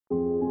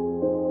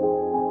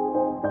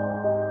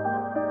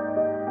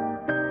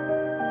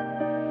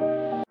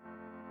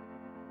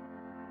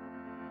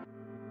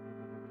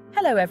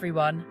Hello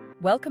everyone,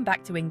 welcome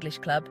back to English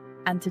Club,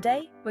 and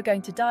today we're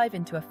going to dive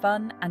into a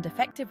fun and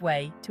effective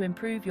way to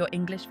improve your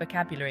English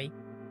vocabulary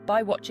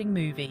by watching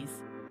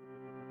movies.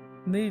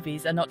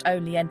 Movies are not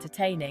only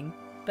entertaining,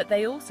 but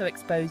they also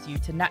expose you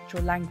to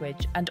natural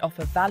language and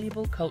offer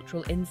valuable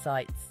cultural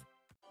insights.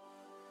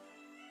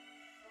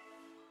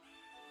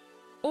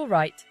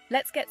 Alright,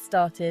 let's get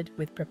started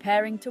with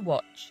preparing to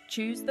watch.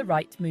 Choose the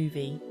right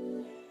movie.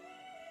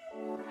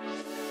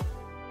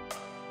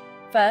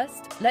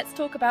 First, let's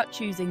talk about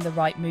choosing the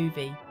right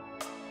movie.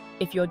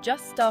 If you're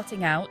just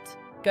starting out,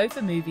 go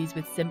for movies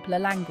with simpler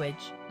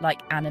language,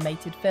 like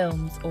animated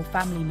films or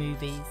family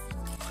movies.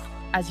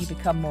 As you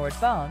become more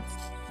advanced,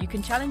 you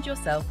can challenge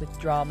yourself with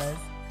dramas,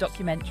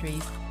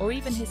 documentaries, or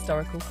even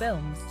historical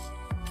films.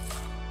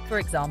 For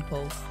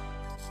example,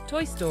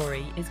 Toy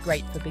Story is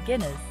great for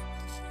beginners.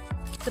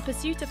 The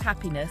Pursuit of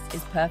Happiness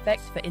is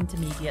perfect for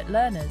intermediate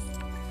learners,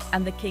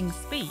 and The King's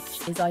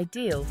Speech is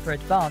ideal for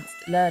advanced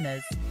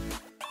learners.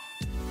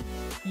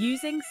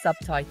 Using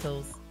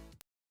subtitles.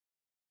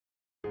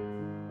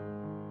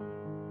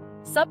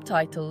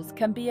 Subtitles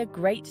can be a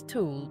great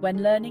tool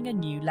when learning a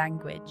new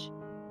language.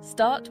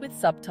 Start with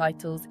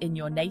subtitles in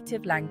your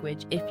native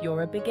language if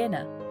you're a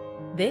beginner.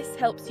 This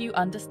helps you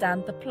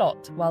understand the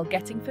plot while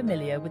getting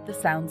familiar with the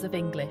sounds of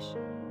English.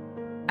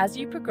 As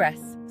you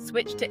progress,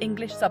 switch to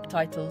English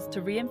subtitles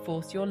to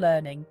reinforce your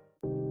learning.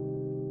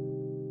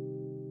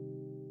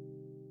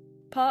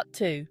 Part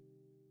 2.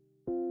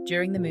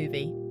 During the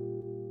movie.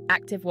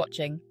 Active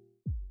watching.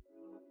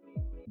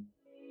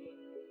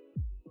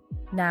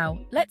 Now,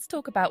 let's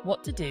talk about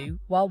what to do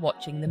while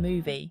watching the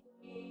movie.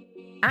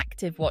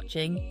 Active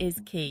watching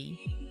is key.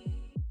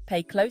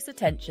 Pay close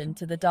attention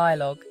to the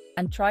dialogue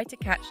and try to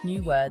catch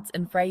new words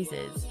and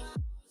phrases.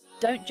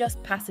 Don't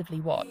just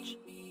passively watch.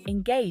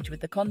 Engage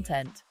with the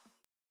content.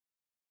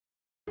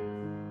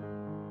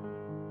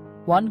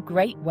 One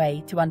great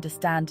way to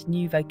understand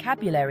new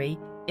vocabulary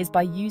is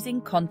by using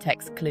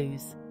context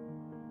clues.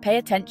 Pay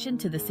attention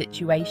to the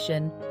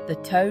situation, the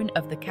tone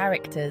of the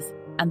characters,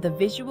 and the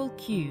visual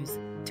cues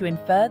to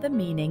infer the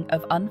meaning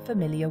of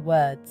unfamiliar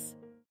words.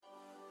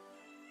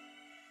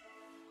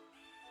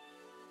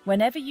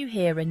 Whenever you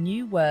hear a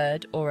new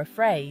word or a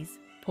phrase,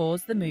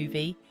 pause the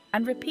movie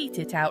and repeat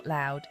it out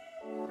loud.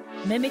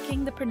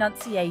 Mimicking the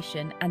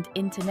pronunciation and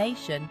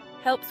intonation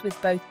helps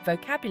with both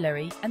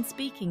vocabulary and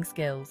speaking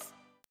skills.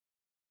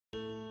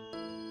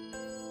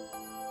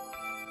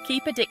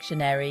 Keep a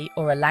dictionary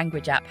or a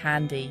language app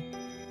handy.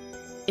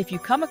 If you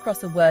come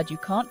across a word you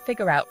can't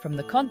figure out from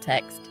the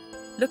context,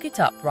 look it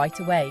up right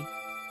away.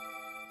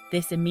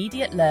 This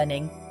immediate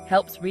learning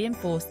helps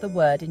reinforce the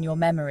word in your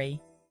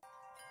memory.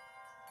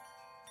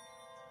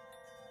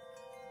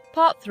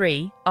 Part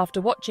 3. After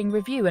watching,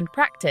 review and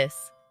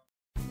practice.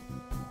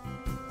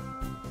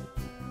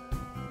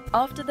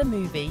 After the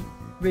movie,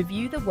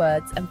 review the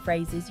words and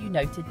phrases you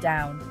noted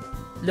down.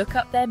 Look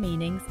up their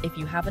meanings if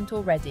you haven't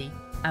already,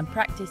 and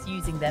practice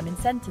using them in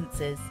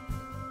sentences.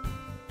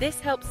 This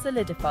helps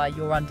solidify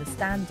your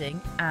understanding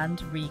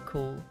and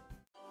recall.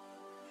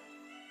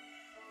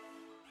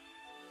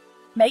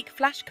 Make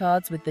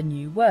flashcards with the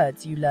new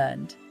words you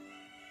learned.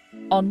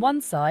 On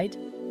one side,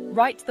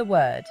 write the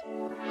word,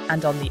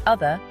 and on the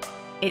other,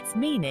 its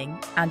meaning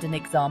and an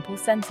example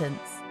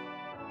sentence.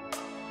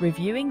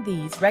 Reviewing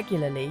these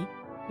regularly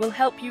will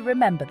help you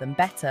remember them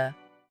better.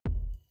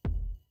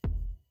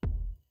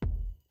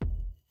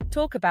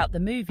 Talk about the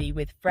movie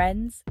with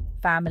friends,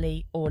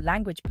 family, or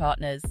language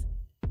partners.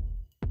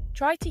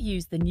 Try to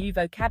use the new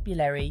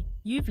vocabulary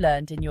you've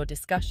learned in your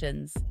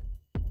discussions.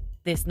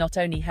 This not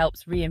only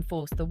helps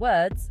reinforce the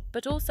words,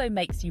 but also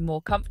makes you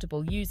more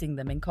comfortable using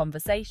them in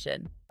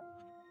conversation.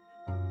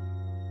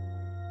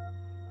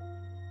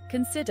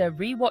 Consider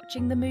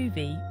re-watching the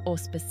movie or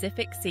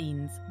specific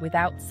scenes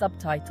without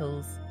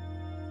subtitles.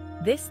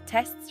 This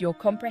tests your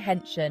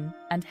comprehension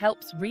and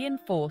helps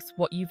reinforce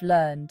what you've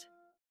learned.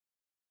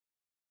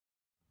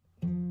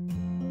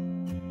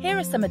 Here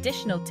are some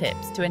additional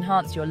tips to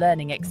enhance your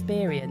learning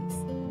experience.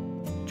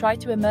 Try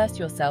to immerse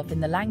yourself in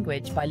the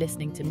language by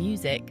listening to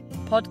music,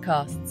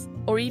 podcasts,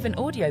 or even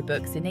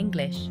audiobooks in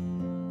English.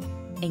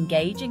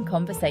 Engage in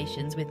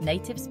conversations with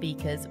native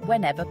speakers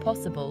whenever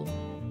possible,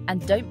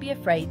 and don't be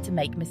afraid to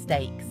make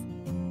mistakes.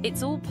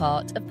 It's all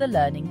part of the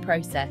learning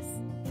process.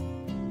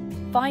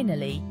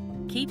 Finally,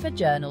 keep a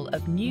journal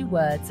of new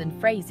words and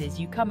phrases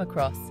you come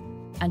across,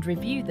 and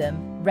review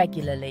them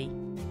regularly.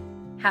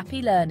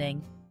 Happy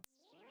learning!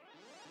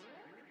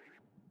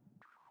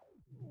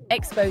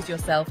 Expose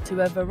yourself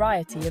to a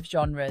variety of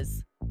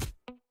genres.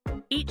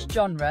 Each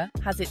genre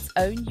has its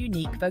own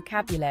unique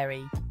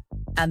vocabulary,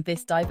 and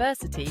this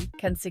diversity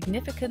can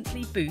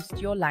significantly boost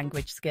your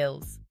language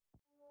skills.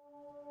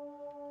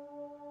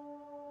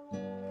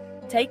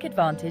 Take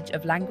advantage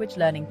of language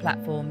learning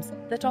platforms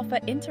that offer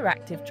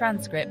interactive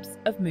transcripts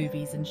of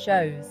movies and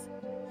shows.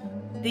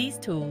 These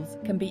tools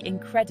can be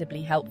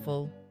incredibly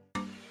helpful.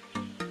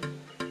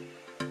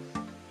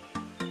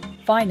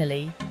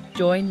 Finally,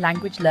 join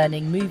language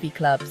learning movie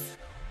clubs.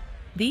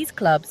 These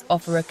clubs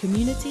offer a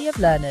community of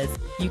learners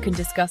you can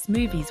discuss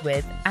movies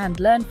with and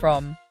learn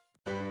from.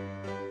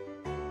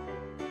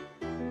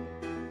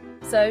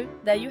 So,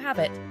 there you have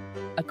it,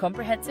 a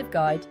comprehensive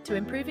guide to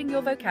improving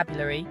your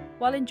vocabulary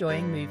while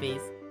enjoying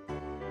movies.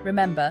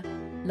 Remember,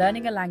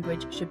 learning a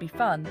language should be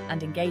fun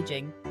and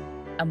engaging,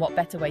 and what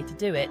better way to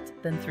do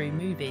it than through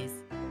movies?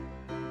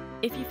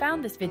 If you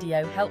found this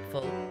video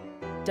helpful,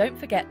 don't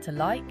forget to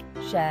like,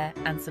 share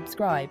and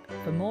subscribe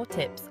for more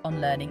tips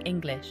on learning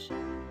English.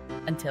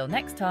 Until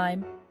next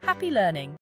time, happy learning!